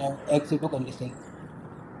in ex situ condition.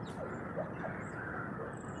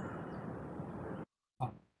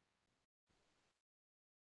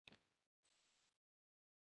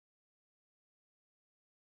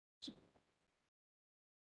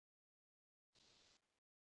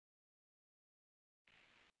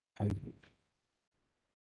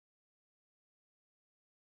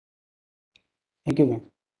 Thank you, ma'am.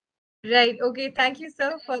 Right. Okay. Thank you,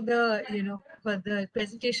 sir, for the, for the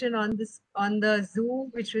presentation on this, on the zoo,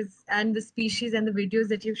 which was, and the species and the videos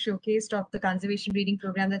that you've showcased of the conservation breeding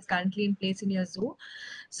program that's currently in place in your zoo.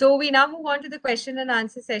 So we now move on to the question and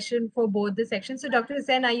answer session for both the sections. So Dr.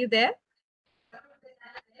 Hussain, are you there?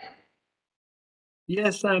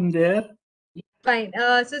 Yes, I'm there. Fine.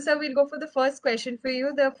 So, sir, we'll go for the first question for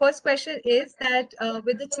you. The first question is that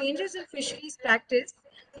with the changes in fisheries practice,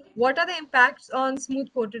 what are the impacts on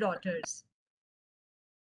smooth-coated otters?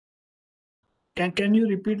 Can you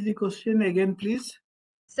repeat the question again, please?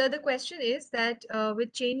 So the question is that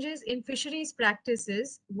with changes in fisheries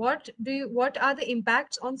practices, what are the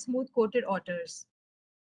impacts on smooth-coated otters?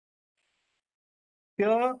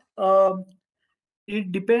 Here,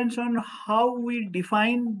 it depends on how we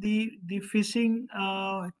define the fishing,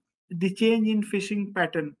 the change in fishing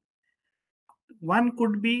pattern. One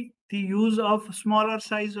could be the use of smaller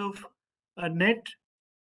size of a net.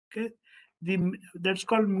 Okay, that's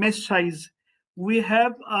called mesh size. We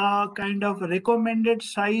have a kind of recommended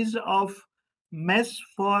size of mesh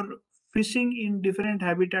for fishing in different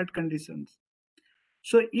habitat conditions.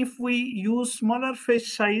 So if we use smaller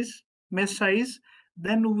fish size, mesh size,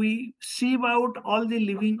 then we sieve out all the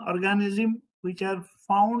living organisms which are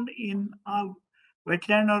found in our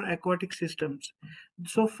wetland or aquatic systems.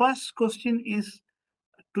 So first question is,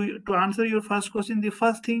 to answer your first question, the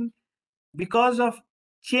first thing, because of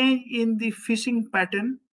change in the fishing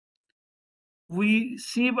pattern, we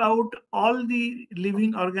sieve out all the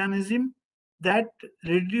living organism, that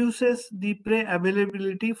reduces the prey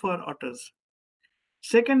availability for otters.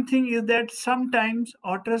 Second thing is that sometimes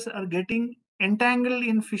otters are getting entangled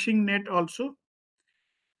in fishing net also,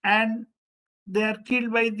 and they are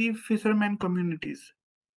killed by the fishermen communities.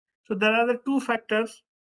 So there are the two factors.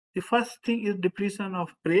 The first thing is depletion of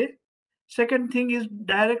prey. Second thing is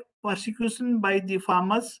direct persecution by the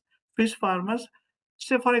farmers, fish farmers.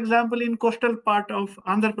 Say, for example, in coastal part of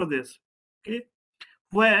Andhra Pradesh, okay,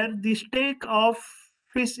 where the stake of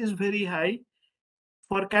fish is very high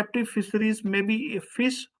for captive fisheries, maybe a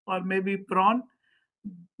fish or maybe prawn.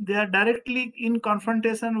 They are directly in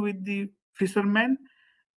confrontation with the fishermen,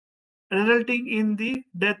 resulting in the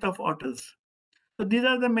death of otters. So these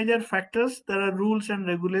are the major factors. There are rules and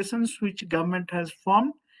regulations which government has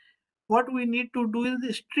formed. What we need to do is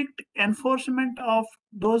the strict enforcement of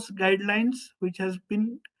those guidelines which has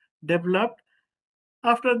been developed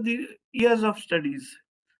after the years of studies.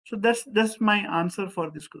 So that's my answer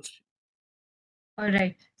for this question. All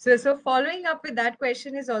right. So following up with that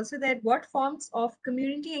question is also that what forms of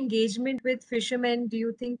community engagement with fishermen do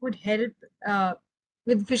you think would help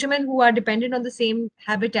with fishermen who are dependent on the same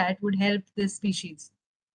habitat would help this species?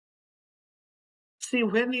 See,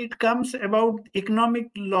 when it comes about economic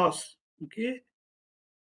loss, okay,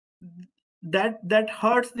 that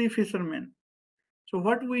hurts the fishermen. So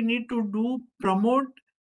what we need to do, promote,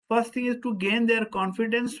 first thing is to gain their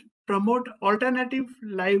confidence, promote alternative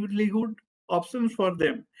livelihood options for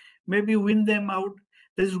them, maybe win them out.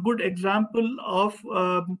 There's a good example of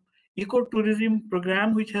ecotourism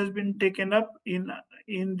program which has been taken up in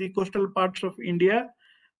the coastal parts of India,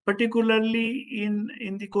 particularly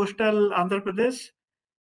in the coastal Andhra Pradesh,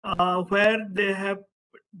 where they have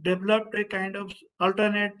developed a kind of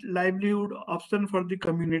alternate livelihood option for the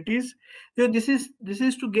communities. So this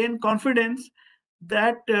is to gain confidence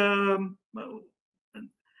that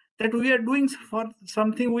that we are doing for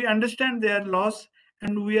something. We understand their loss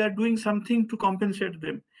and we are doing something to compensate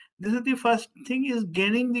them. This is the first thing, is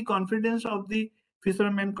gaining the confidence of the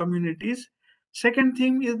fishermen communities. Second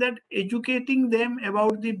thing is that educating them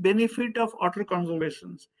about the benefit of otter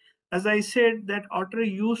conservation. As I said, that otter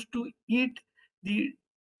used to eat the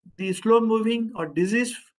slow moving or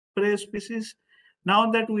disease prey species.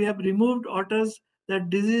 Now that we have removed otters, the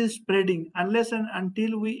disease is spreading. Unless and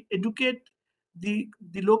until we educate the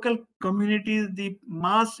local communities, the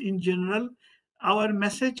mass in general, our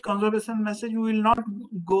message, conservation message, will not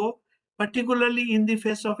go, particularly in the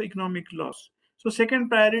face of economic loss. So second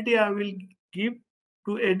priority I will give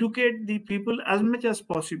to educate the people as much as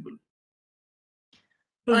possible.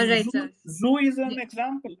 So All right, sir. zoo is an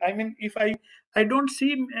example. I mean, if I don't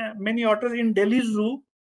see many otters in Delhi Zoo.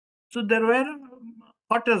 So there were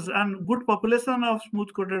otters and good population of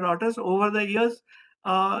smooth-coated otters over the years.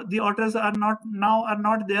 The otters are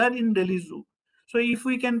not there in Delhi Zoo. So if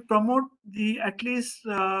we can promote the at least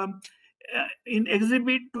in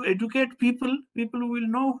exhibit to educate people, people will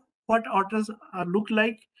know what otters look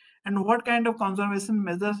like and what kind of conservation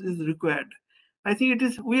measures is required. I think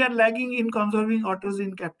we are lagging in conserving otters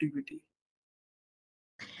in captivity.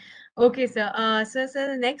 Okay, sir. So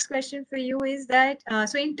the next question for you is that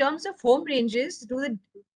so in terms of home ranges, do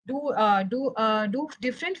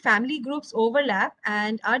different family groups overlap,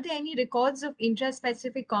 and are there any records of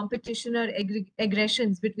intra-specific competition or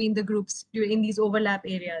aggressions between the groups in these overlap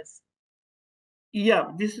areas?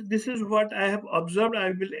 Yeah, this is what I have observed.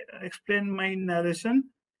 I will explain my narration.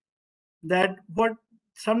 That what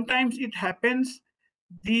sometimes it happens,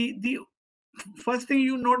 the first thing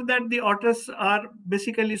you note that the otters are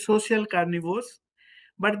basically social carnivores,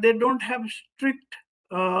 but they don't have strict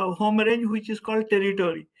home range, which is called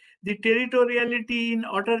territory. The territoriality in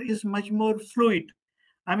otter is much more fluid.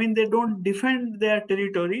 I mean, they don't defend their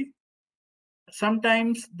territory.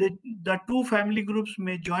 Sometimes the two family groups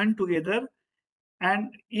may join together,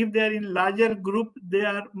 and if they are in larger group, they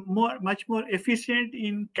are much more efficient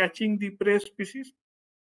in catching the prey species,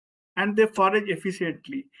 and they forage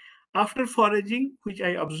efficiently. After foraging, which I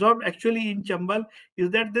observed actually in Chambal, is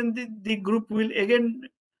that then the group will again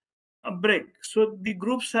break. So the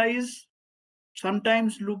group size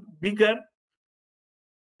sometimes look bigger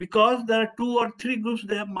because there are two or three groups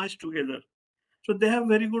they have merged together. So they have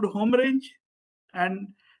very good home range, and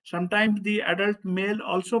sometimes the adult male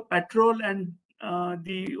also patrol and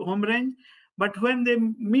the home range. But when they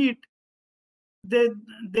meet, they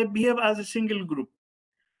they behave as a single group.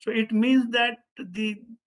 So it means that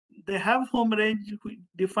they have home range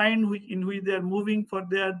defined in which they are moving for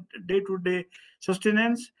their day-to-day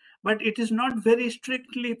sustenance, but it is not very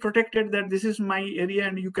strictly protected that this is my area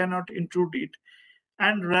and you cannot intrude it.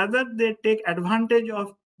 And rather they take advantage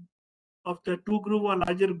of the two group or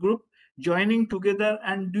larger group joining together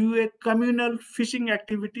and do a communal fishing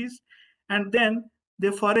activities, and then they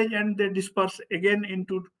forage and they disperse again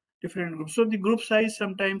into different groups. So the group size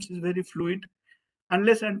sometimes is very fluid.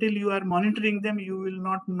 Unless until you are monitoring them, you will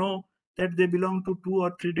not know that they belong to two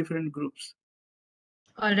or three different groups.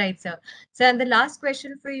 All right, sir. So, and the last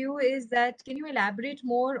question for you is that can you elaborate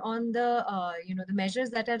more on the the measures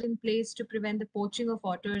that are in place to prevent the poaching of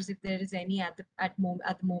otters, if there is any at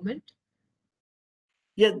the moment?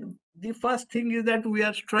 Yeah, the first thing is that we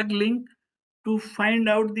are struggling to find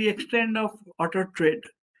out the extent of otter trade.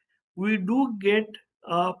 We do get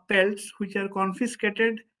pelts which are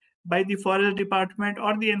confiscated by the forest department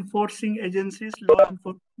or the enforcing agencies,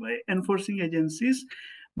 enforcing agencies,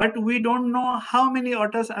 but we don't know how many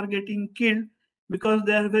otters are getting killed because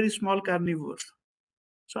they are very small carnivores.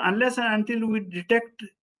 So unless and until we detect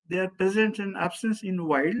their presence and absence in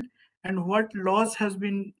wild and what laws has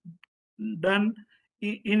been done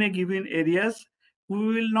in a given areas, we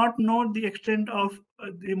will not know the extent of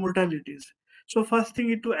the mortalities. So first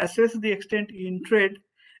thing is to assess the extent in trade,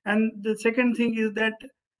 and the second thing is that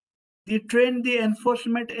they train the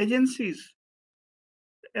enforcement agencies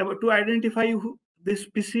to identify the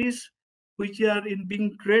species which are in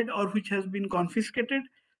being trade or which has been confiscated.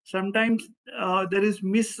 Sometimes there is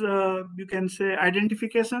you can say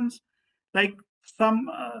identifications, like some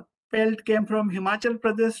pelt came from Himachal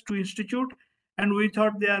Pradesh to institute, and we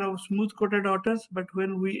thought they are of smooth-coated otters, but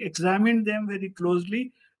when we examined them very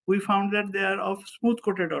closely, we found that they are of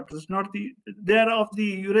smooth-coated otters, not they are of the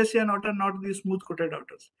Eurasian otter, not the smooth-coated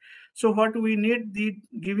otters. So what we need, the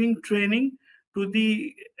giving training to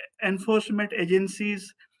the enforcement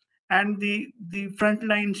agencies and the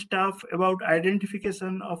frontline staff about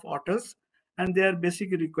identification of otters and their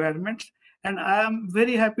basic requirements. And I am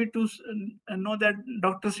very happy to know that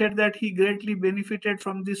doctor said that he greatly benefited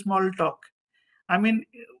from the small talk. I mean,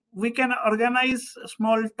 we can organize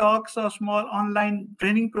small talks or small online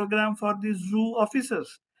training program for the zoo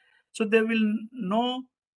officers. So they will know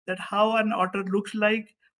that how an otter looks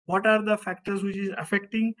like, what are the factors which is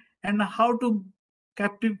affecting, and how to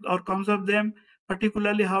captive or conserve them.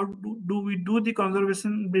 Particularly, how do we do the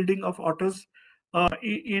conservation building of otters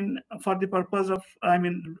in for the purpose of, I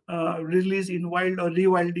mean, release in wild or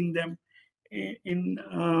rewilding them in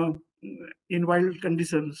in wild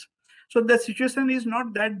conditions. So the situation is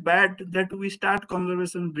not that bad that we start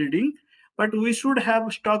conservation breeding, but we should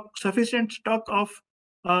have sufficient stock of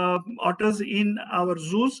otters in our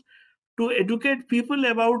zoos to educate people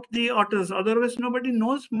about the otters. Otherwise, nobody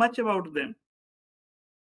knows much about them.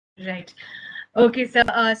 Right. Okay, so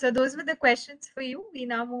so those were the questions for you. We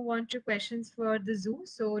now move on to questions for the zoo.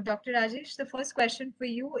 So, Dr. Rajesh, the first question for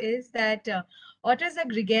you is that otters are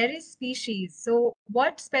gregarious species. So,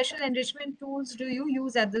 what special enrichment tools do you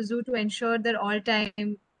use at the zoo to ensure their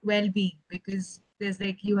all-time well-being? Because there's,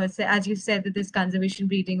 like you have said, as you said, that there's conservation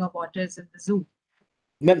breeding of otters in the zoo.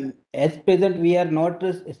 Ma'am, as present, we are not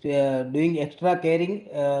doing extra caring.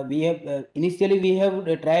 We have initially we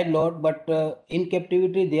have tried lot, but in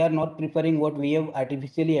captivity they are not preferring what we have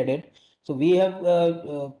artificially added. So we have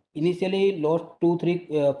initially lost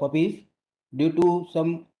 2-3 puppies due to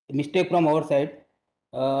some mistake from our side.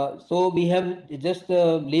 So we have just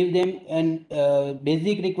leave them, and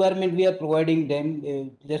basic requirement we are providing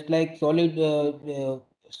them, just like solid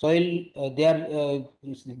soil. They are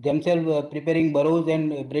themselves preparing burrows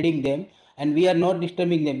and breeding them, and we are not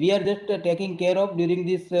disturbing them. We are just taking care of during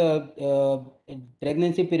this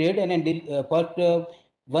pregnancy period, and first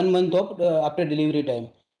 1 month of after delivery time.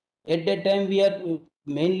 At that time, we are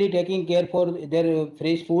mainly taking care for their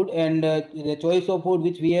fresh food, and the choice of food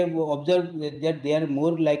which we have observed that they are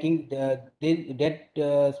more liking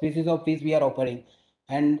that species of fish we are offering.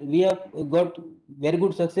 And we have got very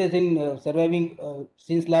good success in surviving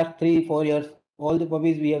since last 3-4 years. All the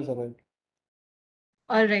puppies we have survived.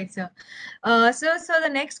 All right, sir. So the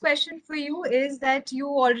next question for you is that you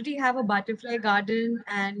already have a butterfly garden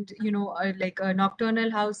and like a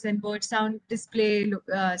nocturnal house and bird sound display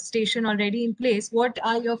station already in place. What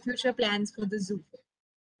are your future plans for the zoo?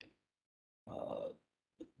 Uh,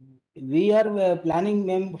 we are planning,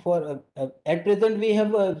 ma'am, for at present we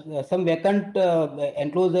have some vacant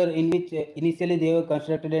enclosure in which initially they were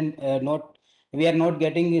constructed, and not we are not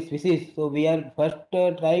getting the species. So we are first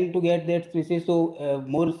trying to get that species, so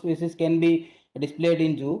more species can be displayed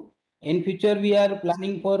in zoo. In future we are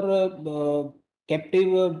planning for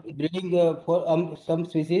captive breeding for some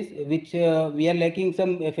species which we are lacking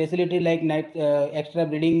some facility like night extra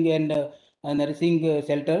breeding and nourishing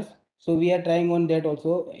shelters. So we are trying on that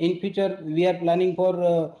also. In future, we are planning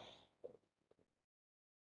for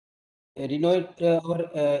renovate our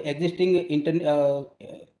existing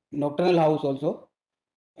nocturnal house also,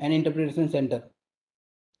 and interpretation center.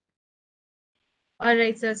 All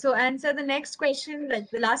right, sir. So, and sir, the next question, like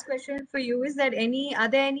the last question for you is that are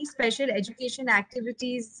there any special education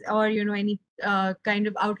activities or, any kind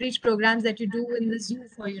of outreach programs that you do in the zoo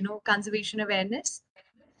for, conservation awareness?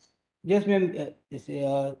 Yes, ma'am.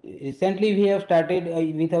 Recently, we have started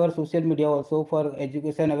with our social media also for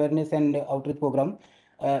education awareness and outreach program.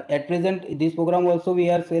 At present, this program also we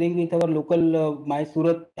are sharing with our local My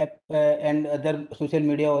Surat app and other social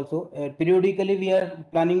media also. Periodically, we are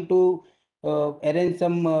planning to arrange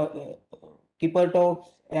some keeper talks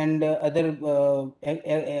and other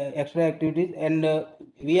extra activities. And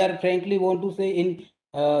we are frankly want to say in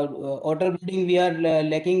otter breeding, we are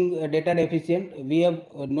lacking data deficient. We have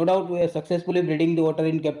no doubt we are successfully breeding the otter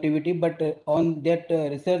in captivity, but on that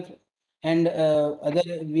research and other,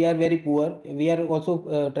 we are very poor. We are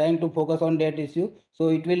also trying to focus on that issue, so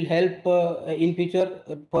it will help in future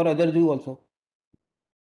for other zoo also.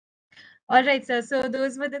 All right, sir. So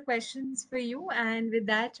those were the questions for you. And with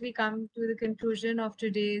that, we come to the conclusion of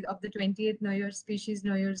today of the 20th Know Your Species,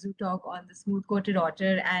 Know Your Zoo talk on the smooth-coated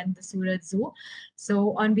otter and the Surat Zoo.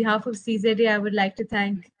 So on behalf of CZA, I would like to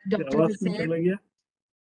thank Dr. आवाज क्यों Hussain चला गया?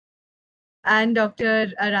 and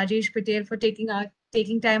Dr. Rajesh Patel for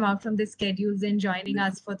taking time out from their schedules and joining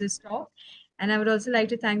us for this talk. And I would also like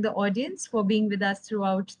to thank the audience for being with us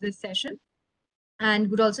throughout this session.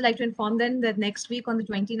 And would also like to inform them that next week on the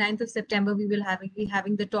 29th of September, we will be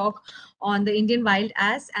having the talk on the Indian wild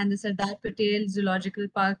ass and the Sardar Patel Zoological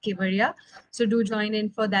Park, Kevadia. So do join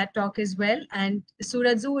in for that talk as well. And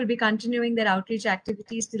Surat Zoo will be continuing their outreach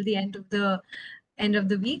activities till the end of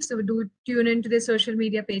the week. So do tune into the social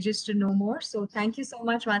media pages to know more. So thank you so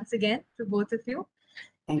much once again to both of you.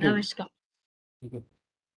 Thank you. Namaskar. Thank you.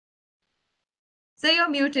 So you're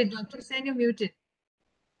muted, Dr. Sen, you're muted.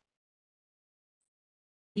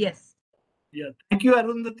 Yes. Yeah, thank you,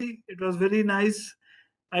 Arundhati. It was very nice.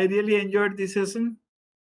 I really enjoyed the session.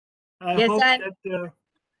 I Yes, hope and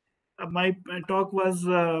that my talk was,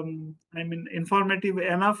 informative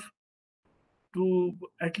enough to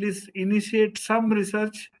at least initiate some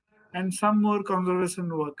research and some more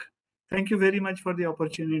conservation work. Thank you very much for the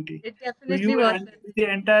opportunity. it To definitely you was. and the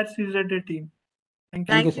entire CZA team. Thank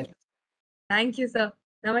you. Thank you, Thank you. sir. Thank you, sir.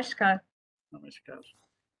 Namaskar. Namaskar.